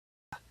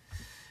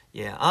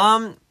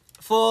Yeah.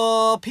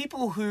 For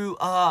people who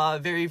are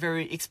very,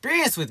 very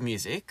experienced with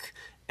music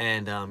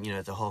and you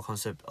know, the whole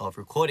concept of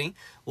recording,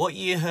 what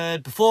you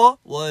heard before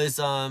was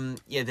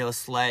yeah, there was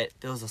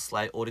a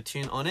slight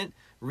autotune on it.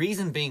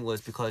 Reason being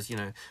was because, you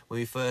know, when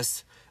we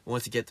first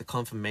wanted to get the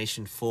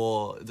confirmation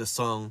for the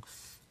song,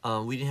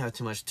 we didn't have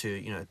too much to,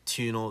 you know,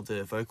 tune all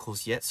the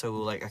vocals yet, so we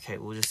were like, okay,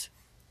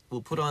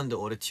 we'll put on the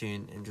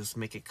autotune and just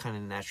make it kind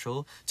of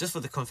natural, just for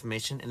the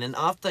confirmation. And then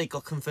after it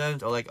got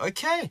confirmed, I was like,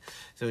 okay.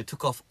 So we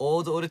took off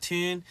all the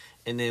autotune,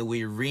 and then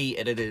we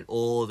re-edited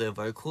all the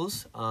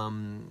vocals.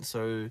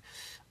 Because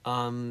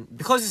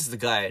this is the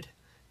guide,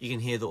 you can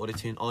hear the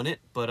autotune on it.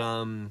 But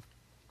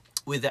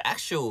with the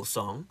actual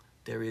song,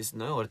 there is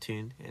no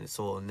autotune, and it's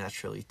all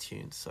naturally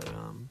tuned. So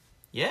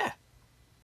yeah.